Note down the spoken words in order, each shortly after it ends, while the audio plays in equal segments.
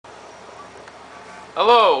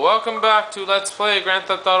Hello, welcome back to Let's Play Grand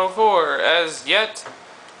Theft Auto 4. As yet,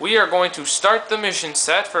 we are going to start the mission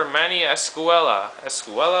set for Manny Escuela.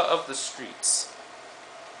 Escuela of the Streets.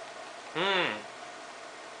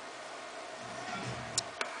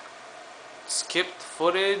 Skipped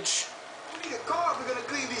footage. We need a car if we're gonna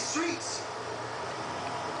clean these streets.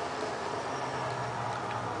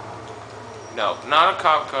 No, not a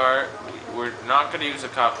cop car. We're not going to use a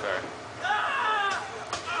cop car.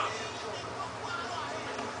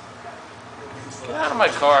 Get out of my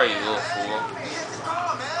car, you little fool. Hit the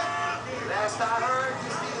car, man. Last I heard,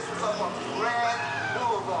 this niggas was up on Grand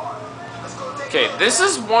Boulevard. Let's go take a Okay, look. this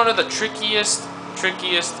is one of the trickiest,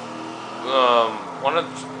 one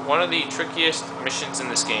of the trickiest missions in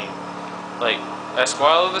this game. Like,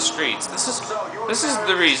 Esquire of the Streets. This is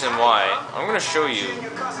the reason why. I'm gonna show You you. and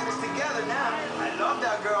your cousin is together now. I love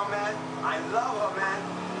that girl, man. I love her, man.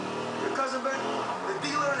 Your cousin, Ben, the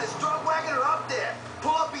dealer and his drug wagon are up there.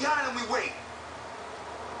 Pull up behind and we wait.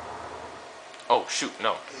 Oh shoot,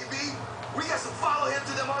 no. Hey, B, we got to follow him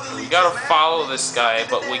to them other We leeches, gotta man. follow this guy, Get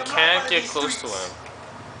the but we damn can't right get out of close these to streets. him.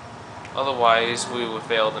 Otherwise, we will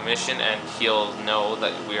fail the mission, and he'll know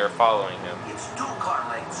that we are following him. It's 2 car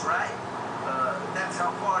lengths, right? That's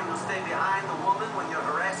how far you'll stay behind the woman when you're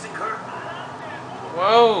harassing her?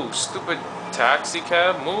 Whoa, stupid taxi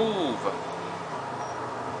cab, move!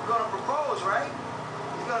 You're gonna propose, right?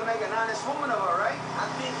 You're gonna make an honest woman of her, right? I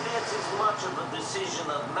think that's as much of a decision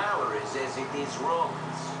of Mallory's as it is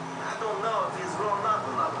Roman's. I don't know if he's grown up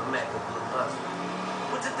enough to make a good husband.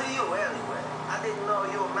 What's it to you, anyway? I didn't know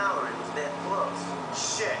you and Mallory was that close.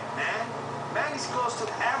 Shit, man. Manny's close to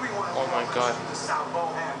everyone. Oh my God. The South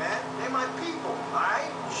Bohan, man. They're my people,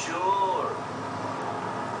 alright? Sure.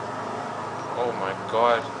 Oh my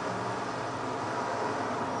god.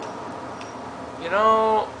 You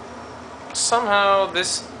know, somehow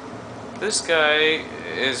this guy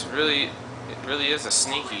is really is a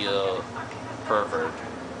sneaky little pervert.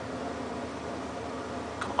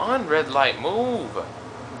 Come on, red light, move!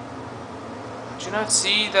 Did you not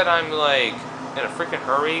see that I'm like in a freaking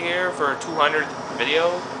hurry here for a 200th video?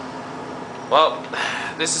 Well,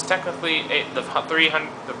 this is technically the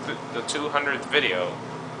 200th video.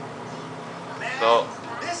 Man, So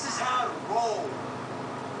this is how to roll.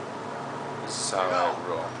 this is how I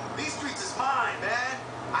roll. These streets is mine, man.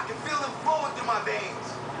 I can feel them flowing through my veins.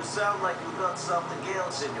 You sound like you got something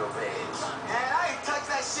else in your veins. Man, I ain't touched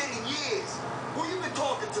that shit in years. Who you been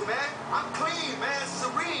talking to, man? I'm clean, man.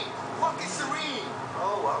 Serene. Fucking serene.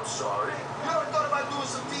 Oh, I'm sorry. You ever thought about doing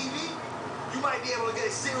some TV? You might be able to get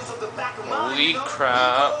a series of the back of mine. Holy you know?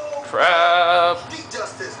 crap. Ego, Crap. Street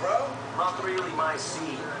justice, bro. Not really my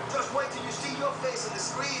scene. Just wait till you see your face on the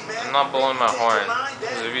screen, man. I'm not blowing my Change your horn. mind,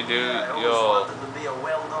 Because then. if you do, I always you'll wanted to be a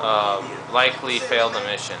well-known idiot. likely fail the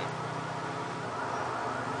mission.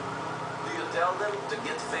 Do you tell them to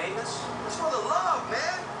get famous? It's for the love,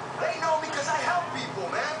 man. They know me because I help people,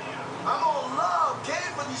 man. I'm all love, kid,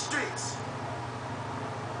 for these streets.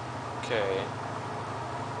 Okay.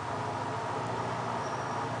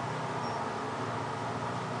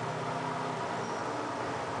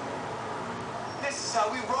 This is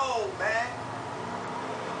how we roll, man.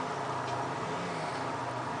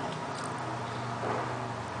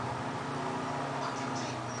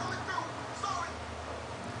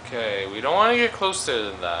 Okay, we don't want to get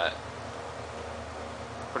closer than that.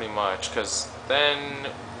 Pretty much, because then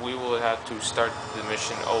we will have to start the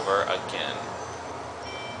mission over again.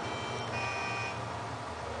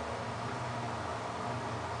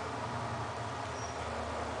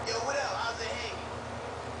 Yo, what up? How's it hanging?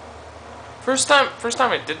 First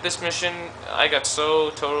time I did this mission, I got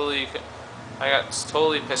totally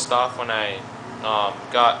pissed off when I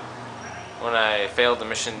failed the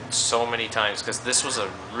mission so many times, because this was a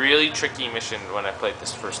really tricky mission when I played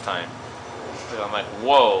this first time. And I'm like,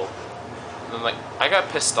 whoa. And I'm like, I got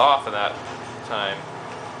pissed off at that time.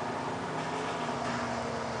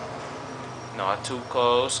 Not too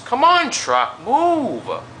close. Come on, truck, move!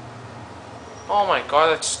 Oh my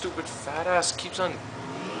god, that stupid fat ass keeps on.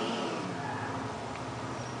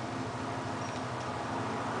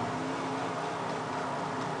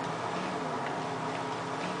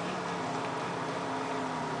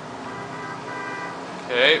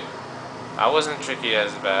 Okay, I wasn't tricky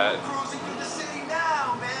as bad. Cruising through the city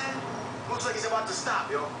now, man. Looks like he's about to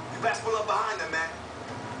stop, yo. You best pull up behind him, man.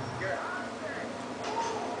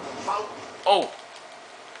 Follow. Oh!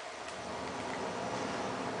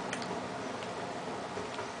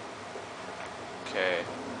 Okay.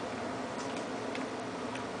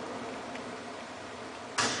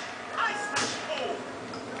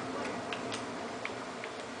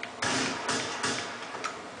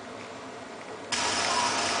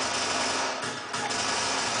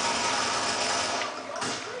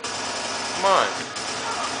 Come on.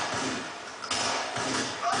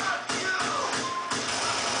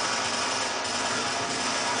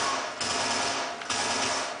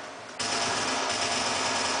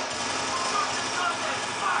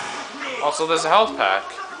 Also, there's a health pack.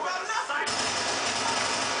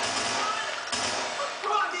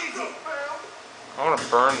 I want to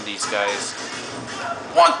burn these guys.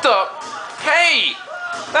 What the? Hey!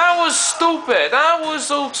 That was stupid. That was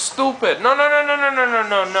so stupid. No, no, no, no, no, no,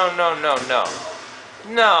 no, no, no, no, no.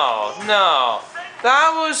 No, no.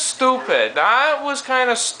 That was stupid. That was kind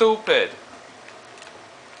of stupid.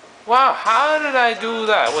 Wow, how did I do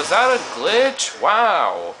that? Was that a glitch?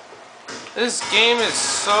 Wow. This game is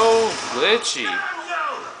so glitchy.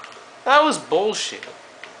 That was bullshit.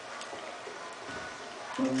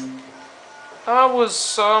 That was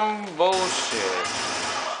some bullshit.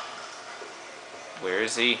 Where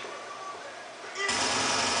is he?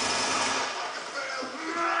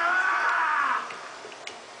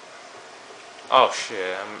 Oh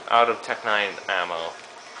shit, I'm out of Tech 9 ammo.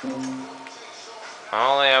 I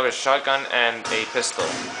only have a shotgun and a pistol.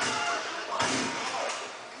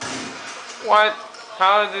 What?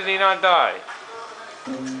 How did he not die?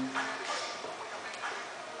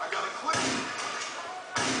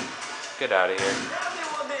 Get out of here.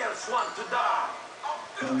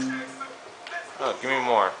 Oh, give me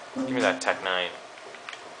more. Give me that Tech 9.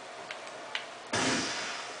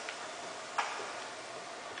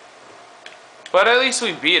 But at least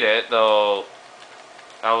we beat it, though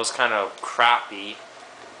that was kind of crappy.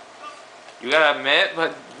 You gotta admit,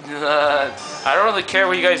 but I don't really care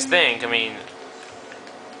what you guys think. I mean...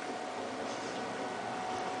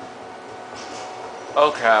 Oh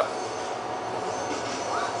crap.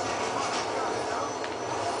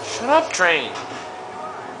 Shut up, train!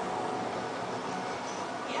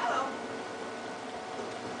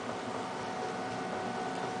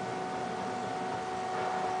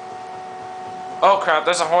 Oh crap,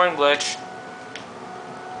 there's a horn glitch.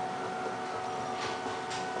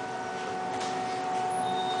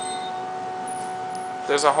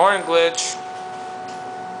 There's a horn glitch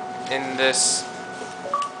in this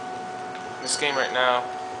game right now.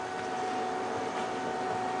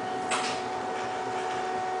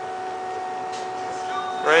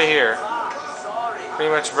 Right here. Pretty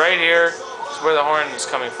much right here is where the horn is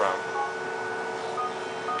coming from.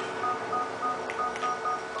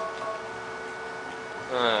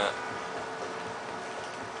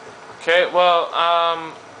 Okay, well,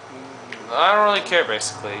 I don't really care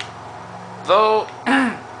basically. Though,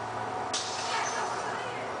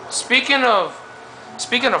 speaking of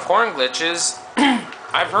horn glitches,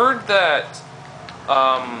 I've heard that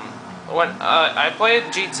when I played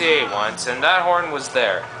GTA once, and that horn was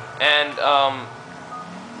there, and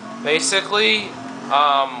basically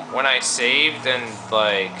when I saved and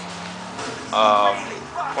like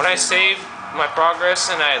when I saved my progress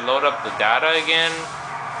and I load up the data again,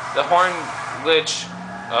 the horn glitch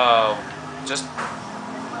just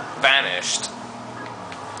vanished.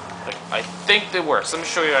 Like, I think it works. Let me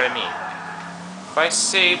show you what I mean. If I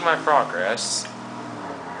save my progress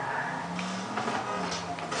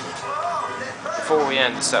before we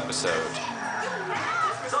end this episode.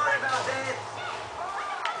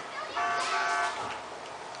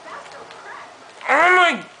 Oh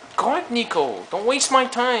my god, Nico! Don't waste my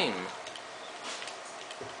time!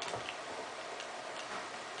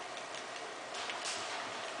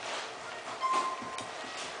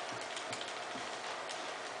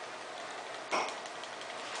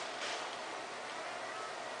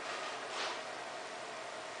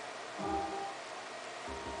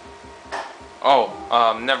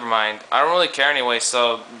 Oh, never mind. I don't really care anyway,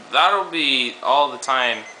 so that'll be all the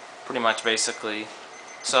time, pretty much, basically.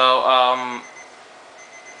 So,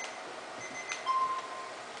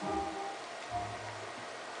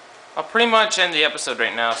 I'll pretty much end the episode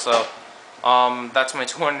right now, so, that's my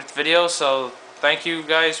 200th video, so thank you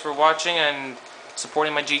guys for watching and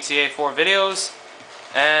supporting my GTA 4 videos,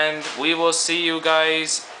 and we will see you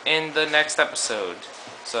guys in the next episode.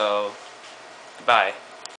 So, goodbye.